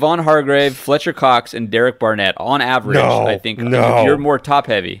Graham, fault. Javon Hargrave, Fletcher Cox, and Derek Barnett, on average, I think you're more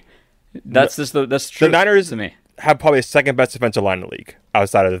top-heavy. That's true the Niners to me. Have probably the second best defensive line in the league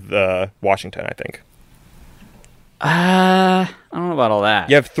outside of Washington, I think. I don't know about all that.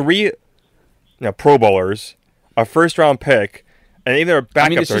 You have 3 Pro Bowlers, a first-round pick, and even their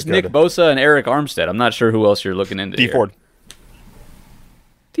backups it's just Nick Bosa and Eric Armstead. I'm not sure who else you're looking into. D Ford.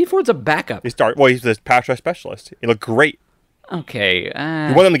 D Ford's a backup. He's the pass rush specialist. He looked great. Okay.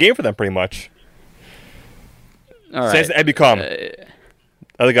 He won them the game for them pretty much. All right. Ed Becom.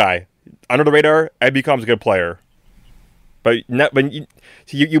 Other guy. Under the radar, Ed Becom's a good player. But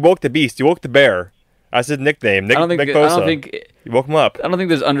you woke the beast. You woke the bear. That's his nickname. Nick Bosa. You woke him up. I don't think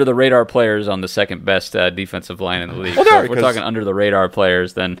there's under the radar players on the second best defensive line in the league. Well, so if we're talking under the radar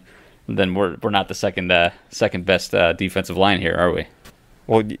players, then we're not the second best defensive line here, are we?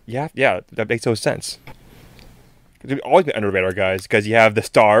 Well, yeah, that makes no sense. There's always been under the radar guys because you have the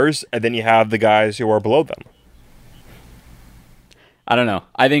stars and then you have the guys who are below them. I don't know.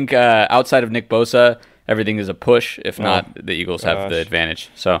 I think outside of Nick Bosa, everything is a push. If not, the Eagles have the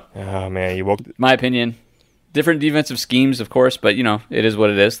advantage. So, oh man, you woke. My opinion. Different defensive schemes, of course, but it is what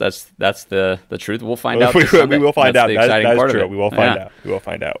it is. That's the truth. We'll find out. We will find out. That's the exciting part of it. Of it. We will find out. We will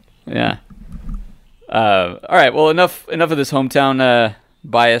find out. Yeah. All right. Well, enough of this hometown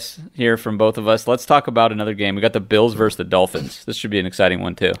bias here from both of us. Let's talk about another game. We got the Bills versus the Dolphins. This should be an exciting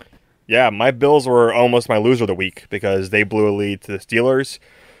one too. Yeah, my Bills were almost my loser of the week because they blew a lead to the Steelers,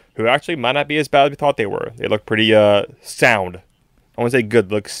 who actually might not be as bad as we thought they were. They look pretty sound. I wouldn't say good,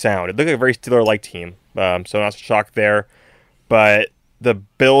 they look sound. It looked like a very Steeler-like team, so not shocked there. But the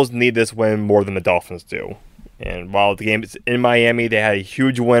Bills need this win more than the Dolphins do. And while the game is in Miami, they had a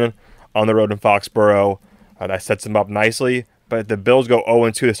huge win on the road in Foxborough. That sets them up nicely. But if the Bills go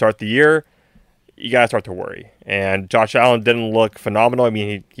 0-2 to start the year, you got to start to worry. And Josh Allen didn't look phenomenal. I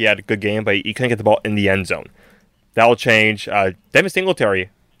mean, he had a good game, but he couldn't get the ball in the end zone. That'll change. Devin Singletary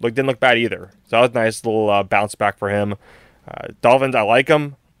didn't look bad either. So that was a nice little bounce back for him. Dolphins, I like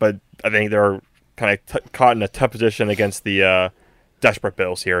them, but I think they're kind of caught in a tough position against the desperate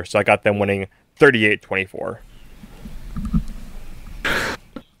Bills here. So I got them winning 38-24.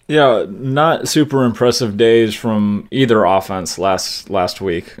 Yeah, not super impressive days from either offense last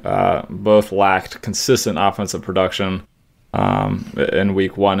week. Both lacked consistent offensive production in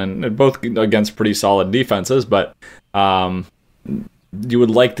week one, and both against pretty solid defenses. But you would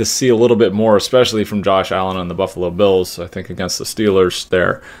like to see a little bit more, especially from Josh Allen and the Buffalo Bills. I think against the Steelers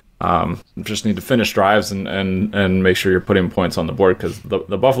there. Just need to finish drives and make sure you're putting points on the board, because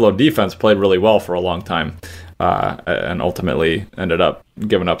the Buffalo defense played really well for a long time and ultimately ended up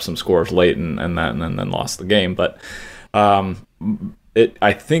giving up some scores late and then lost the game. But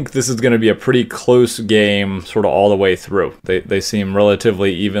I think this is going to be a pretty close game sort of all the way through. They seem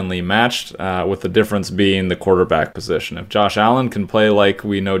relatively evenly matched, with the difference being the quarterback position. If Josh Allen can play like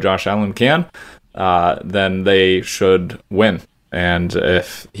we know Josh Allen can, then they should win. And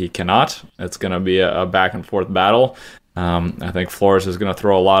if he cannot, it's going to be a back-and-forth battle. I think Flores is going to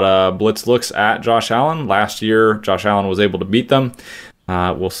throw a lot of blitz looks at Josh Allen. Last year, Josh Allen was able to beat them.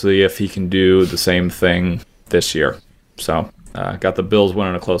 We'll see if he can do the same thing this year. So, got the Bills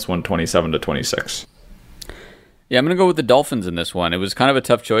winning a close one, 27-26. Yeah, I'm going to go with the Dolphins in this one. It was kind of a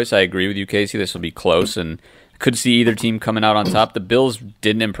tough choice. I agree with you, Casey. This will be close, and could see either team coming out on top. The Bills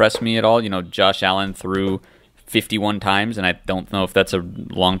didn't impress me at all. Josh Allen threw 51 times, and I don't know if that's a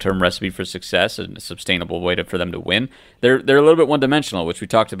long-term recipe for success and a sustainable way for them to win. They're a little bit one-dimensional, which we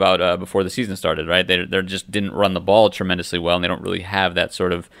talked about before the season started, right? They just didn't run the ball tremendously well, and they don't really have that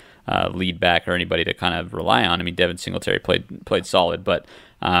sort of lead back or anybody to kind of rely on. I mean, Devin Singletary played solid, but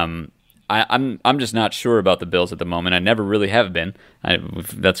I'm just not sure about the Bills at the moment. I never really have been.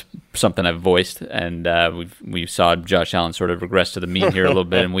 That's something I've voiced, and we saw Josh Allen sort of regress to the mean here a little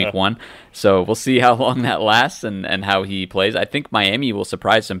bit in week one. So we'll see how long that lasts and how he plays. I think Miami will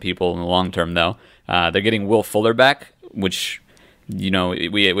surprise some people in the long term, though. They're getting Will Fuller back, which we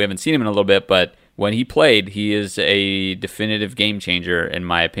haven't seen him in a little bit, but when he played, he is a definitive game changer in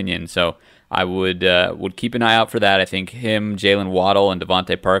my opinion. So I would keep an eye out for that. I think him, Jalen Waddle, and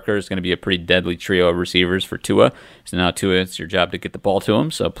Devontae Parker is going to be a pretty deadly trio of receivers for Tua. So now Tua, it's your job to get the ball to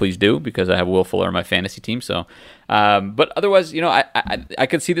him. So please do, because I have Will Fuller on my fantasy team. So, but otherwise, I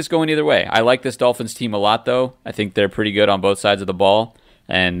could see this going either way. I like this Dolphins team a lot, though. I think they're pretty good on both sides of the ball,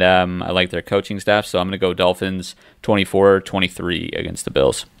 and I like their coaching staff. So I'm going to go Dolphins 24-23 against the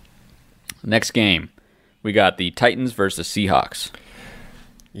Bills. Next game, we got the Titans versus the Seahawks.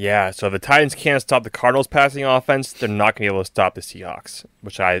 Yeah, so if the Titans can't stop the Cardinals' passing offense, they're not going to be able to stop the Seahawks,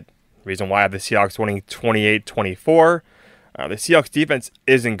 reason why I have the Seahawks winning 28-24. The Seahawks defense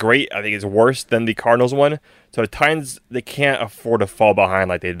isn't great. I think it's worse than the Cardinals one. So the Titans, they can't afford to fall behind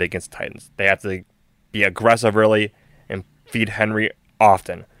like they did against the Titans. They have to be aggressive really and feed Henry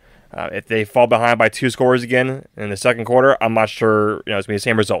often. If they fall behind by 2 scores again in the second quarter, I'm not sure it's going to be the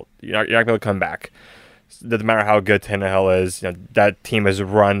same result. You're not going to be able to come back. It doesn't matter how good Tannehill is. That team has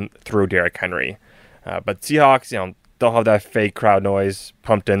run through Derrick Henry. But Seahawks, they'll have that fake crowd noise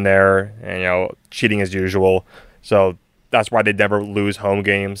pumped in there, and cheating as usual. So that's why they never lose home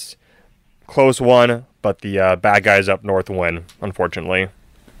games. Close one, but the bad guys up north win, unfortunately.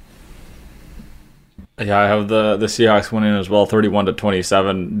 Yeah, I have the Seahawks winning as well,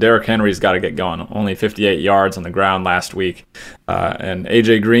 31-27. Derrick Henry's got to get going. Only 58 yards on the ground last week. And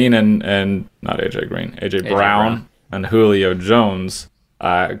AJ Green and not AJ Green, AJ Brown and Julio Jones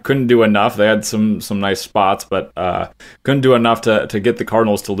couldn't do enough. They had some nice spots, but couldn't do enough to get the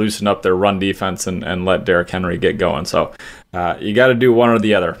Cardinals to loosen up their run defense and let Derrick Henry get going. So you got to do one or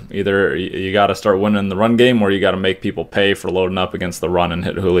the other. Either you got to start winning the run game, or you got to make people pay for loading up against the run and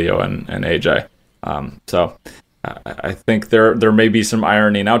hit Julio and AJ. So I think there may be some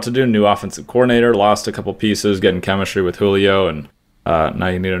ironing out to do. New offensive coordinator, lost a couple pieces, getting chemistry with Julio, and now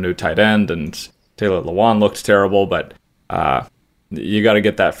you need a new tight end, and Taylor Lewan looked terrible, but you got to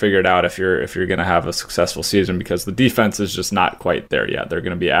get that figured out if you're going to have a successful season, because the defense is just not quite there yet. They're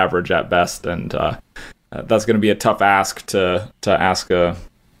going to be average at best, and that's going to be a tough ask to ask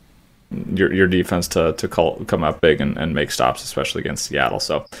your defense to come up big and make stops, especially against Seattle.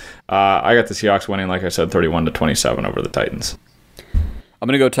 So I got the Seahawks winning, like I said, 31-27 over the Titans. I'm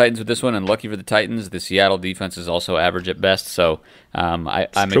going to go Titans with this one, and lucky for the Titans, the Seattle defense is also average at best, so I'm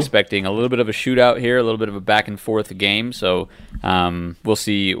expecting a little bit of a shootout here, a little bit of a back-and-forth game, so we'll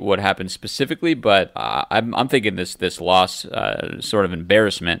see what happens specifically, but I'm thinking this loss, sort of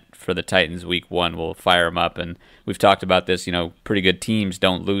embarrassment for the Titans week 1 will fire them up, and we've talked about this, pretty good teams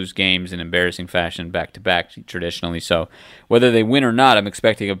don't lose games in embarrassing fashion back-to-back traditionally, so whether they win or not, I'm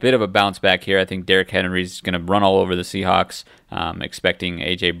expecting a bit of a bounce back here. I think Derrick Henry's going to run all over the Seahawks, expecting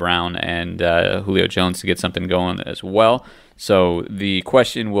A.J. Brown and Julio Jones to get something going as well. So the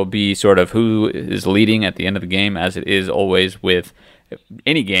question will be sort of who is leading at the end of the game, as it is always with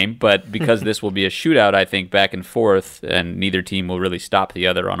any game. But because this will be a shootout, I think back and forth, and neither team will really stop the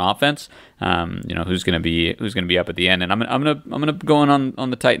other on offense. Who's going to be up at the end? And I'm gonna go on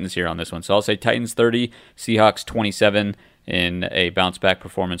the Titans here on this one. So I'll say Titans 30, Seahawks 27 in a bounce back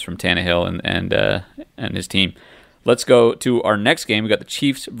performance from Tannehill and his team. Let's go to our next game. We got the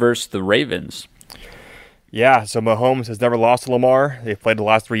Chiefs versus the Ravens. Yeah, so Mahomes has never lost to Lamar. They've played the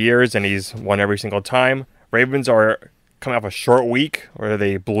last 3 years, and he's won every single time. Ravens are coming off a short week where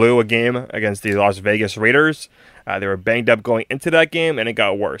they blew a game against the Las Vegas Raiders. They were banged up going into that game, and it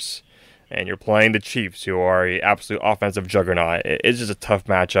got worse. And you're playing the Chiefs, who are an absolute offensive juggernaut. It's just a tough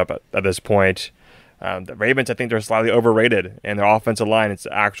matchup at this point. The Ravens, I think they're slightly overrated, and their offensive line is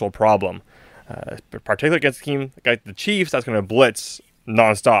an actual problem. Particularly against a team like the Chiefs, that's going to blitz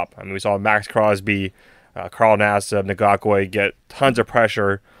nonstop. I mean, we saw Max Crosby, Carl Nassib, Ngakoue get tons of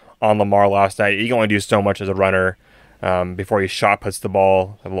pressure on Lamar last night. He can only do so much as a runner before he shot puts the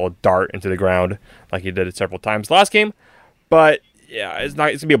ball, a little dart into the ground like he did it several times last game. But yeah, it's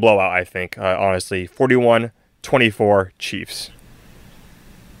going to be a blowout, I think, honestly. 41-24 Chiefs.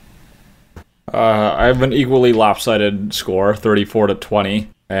 I have an equally lopsided score, 34-20.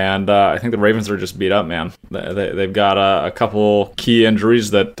 And I think the Ravens are just beat up, man. They've got a couple key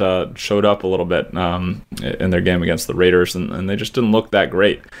injuries that showed up a little bit in their game against the Raiders, and they just didn't look that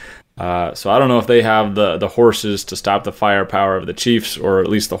great. So I don't know if they have the horses to stop the firepower of the Chiefs, or at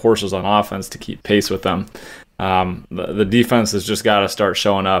least the horses on offense to keep pace with them. The defense has just got to start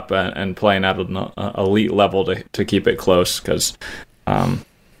showing up and playing at an elite level to keep it close, because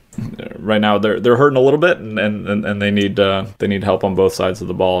right now they're hurting a little bit, and they need help on both sides of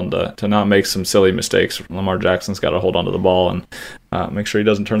the ball, and to not make some silly mistakes. Lamar Jackson's got to hold on to the ball and make sure he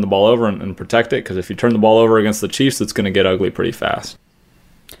doesn't turn the ball over and protect it, because if you turn the ball over against the Chiefs, it's going to get ugly pretty fast.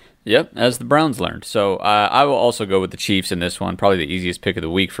 Yep, as the Browns learned. So I will also go with the Chiefs in this one, probably the easiest pick of the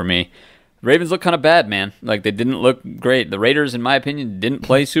week for me. Ravens look kind of bad, man. Like, they didn't look great. The Raiders, in my opinion, didn't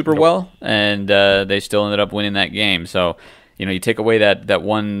play super well, and they still ended up winning that game. So, you take away that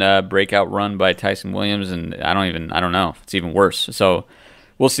one breakout run by Tyson Williams, and I don't know. It's even worse. So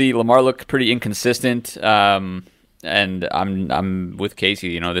we'll see. Lamar looked pretty inconsistent, and I'm with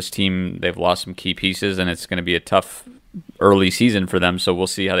Casey. This team, they've lost some key pieces, and it's going to be a tough early season for them. So we'll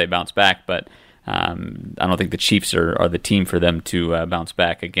see how they bounce back. But I don't think the Chiefs are the team for them to bounce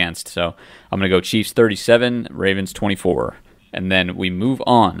back against. So I'm going to go Chiefs 37, Ravens 24. And then we move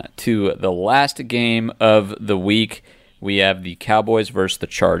on to the last game of the week. We have the Cowboys versus the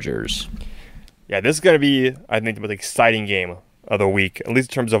Chargers. Yeah, this is going to be, I think, the most exciting game of the week, at least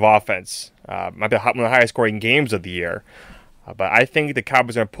in terms of offense. Might be one of the highest scoring games of the year. But I think the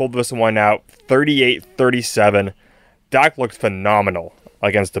Cowboys are going to pull this one out 38-37. Dak looked phenomenal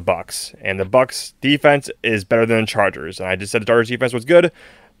against the Bucs, and the Bucs defense is better than the Chargers. And I just said the Chargers defense was good,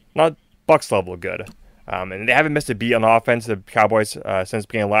 not Bucs level good. And they haven't missed a beat on offense, the Cowboys, since the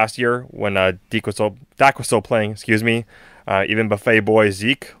beginning of last year when Dak was still playing. Even buffet boy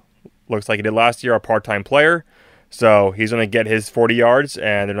Zeke looks like he did last year, a part-time player. So he's going to get his 40 yards,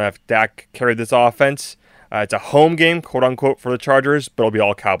 and they're going to have Dak carry this offense. It's a home game, quote-unquote, for the Chargers, but it'll be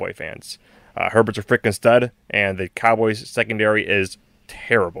all Cowboy fans. Herbert's a freaking stud, and the Cowboys' secondary is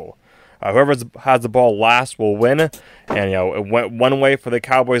terrible. Whoever has the ball last will win. And, it went one way for the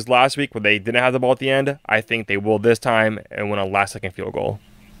Cowboys last week where they didn't have the ball at the end. I think they will this time and win a last-second field goal.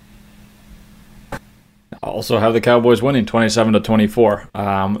 Also have the Cowboys winning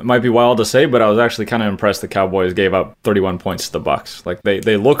 27-24. It might be wild to say, but I was actually kind of impressed the Cowboys gave up 31 points to the Bucs. Like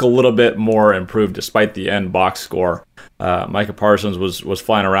they look a little bit more improved despite the end box score. Micah Parsons was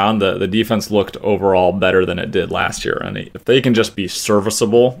flying around. The defense looked overall better than it did last year. And if they can just be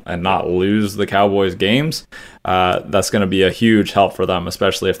serviceable and not lose the Cowboys games, that's going to be a huge help for them,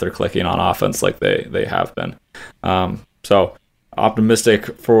 especially if they're clicking on offense like they have been. So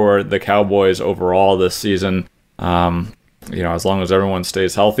optimistic for the Cowboys overall this season. As long as everyone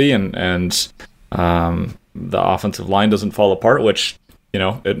stays healthy and the offensive line doesn't fall apart, which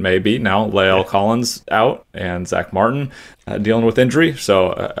it may be now. La'el Collins out and Zach Martin dealing with injury.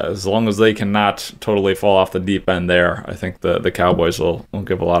 So as long as they cannot totally fall off the deep end there, I think the Cowboys will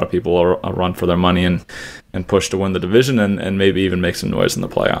give a lot of people a run for their money and push to win the division and maybe even make some noise in the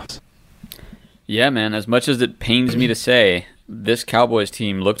playoffs. Yeah, man. As much as it pains me to say, this Cowboys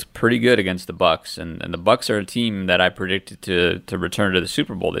team looked pretty good against the Bucs, and the Bucs are a team that I predicted to return to the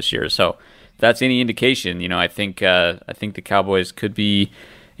Super Bowl this year. So if that's any indication, I think the Cowboys could be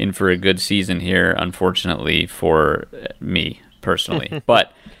in for a good season here. Unfortunately for me personally,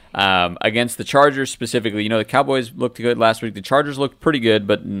 but against the Chargers specifically, the Cowboys looked good last week. The Chargers looked pretty good,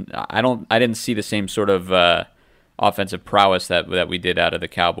 but I didn't see the same sort of offensive prowess that we did out of the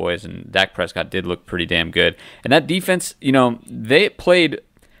Cowboys, and Dak Prescott did look pretty damn good. And that defense, they played.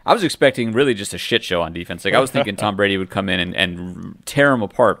 I was expecting really just a shit show on defense. Like I was thinking Tom Brady would come in and tear them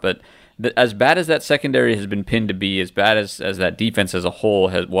apart, but as bad as that secondary has been pinned to be, as bad as that defense as a whole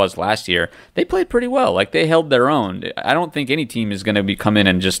was last year, they played pretty well. Like they held their own. I don't think any team is going to come in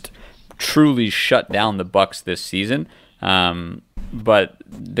and just truly shut down the Bucs this season. But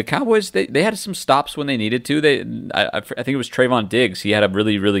the Cowboys, they had some stops when they needed to. I think it was Trayvon Diggs. He had a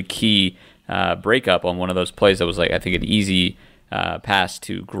really, really key breakup on one of those plays that was I think an easy pass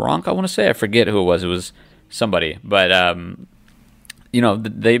to Gronk, I want to say. I forget who it was. It was somebody. But,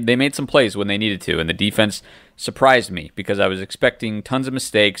 they made some plays when they needed to, and the defense surprised me because I was expecting tons of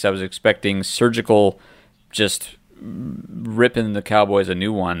mistakes. I was expecting surgical just ripping the Cowboys a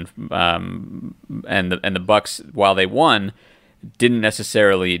new one. And the Bucs, while they won, didn't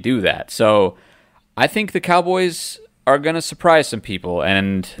necessarily do that. So I think the Cowboys are going to surprise some people,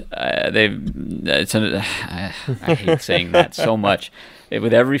 and I hate saying that so much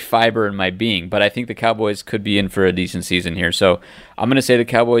with every fiber in my being, but I think the Cowboys could be in for a decent season here. So I'm going to say the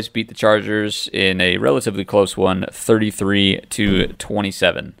Cowboys beat the Chargers in a relatively close one,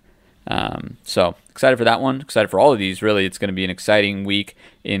 33-27. So excited for that one. Excited for all of these. Really, it's going to be an exciting week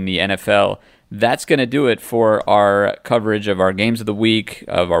in the NFL. That's going to do it for our coverage of our games of the week,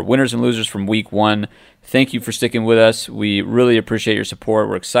 of our winners and losers from week 1. Thank you for sticking with us. We really appreciate your support.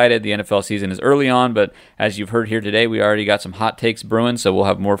 We're excited. The NFL season is early on, but as you've heard here today, we already got some hot takes brewing, so we'll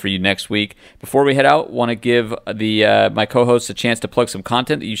have more for you next week. Before we head out, want to give my co-hosts a chance to plug some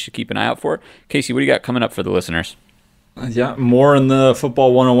content that you should keep an eye out for. Casey, what do you got coming up for the listeners? Yeah, more in the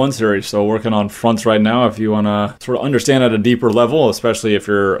Football 101 series. So working on fronts right now if you want to sort of understand at a deeper level, especially if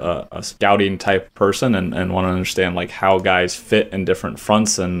you're a scouting type person and want to understand how guys fit in different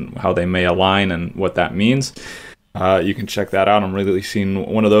fronts and how they may align and what that means. You can check that out. I'm releasing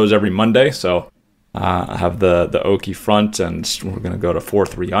one of those every Monday. So I have the Okie front, and we're going to go to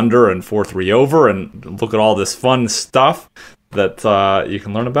 4-3 under and 4-3 over and look at all this fun stuff that you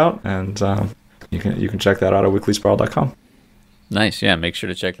can learn about. And you can check that out at weeklyspiral.com. Nice, yeah. Make sure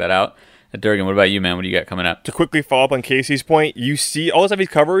to check that out. Durgan, what about you, man? What do you got coming up? To quickly follow up on Casey's point, you see all the stuff he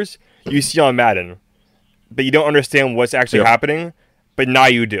covers, you see on Madden, but you don't understand what's actually happening, but now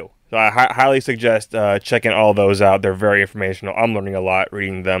you do. So I highly suggest checking all those out. They're very informational. I'm learning a lot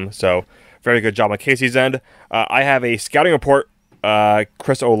reading them, so very good job on Casey's end. I have a scouting report.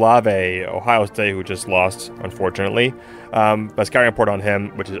 Chris Olave, Ohio State, who just lost, unfortunately. But scouting report on him,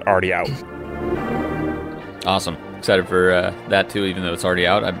 which is already out. Awesome. Excited for that too, even though it's already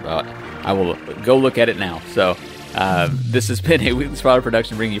out. I will go look at it now. So this has been a Weekly Spiral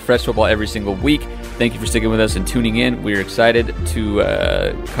production, bringing you fresh football every single week. Thank you for sticking with us and tuning in. We're excited to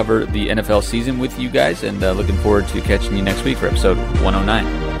cover the NFL season with you guys, and looking forward to catching you next week for episode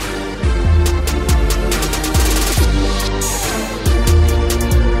 109.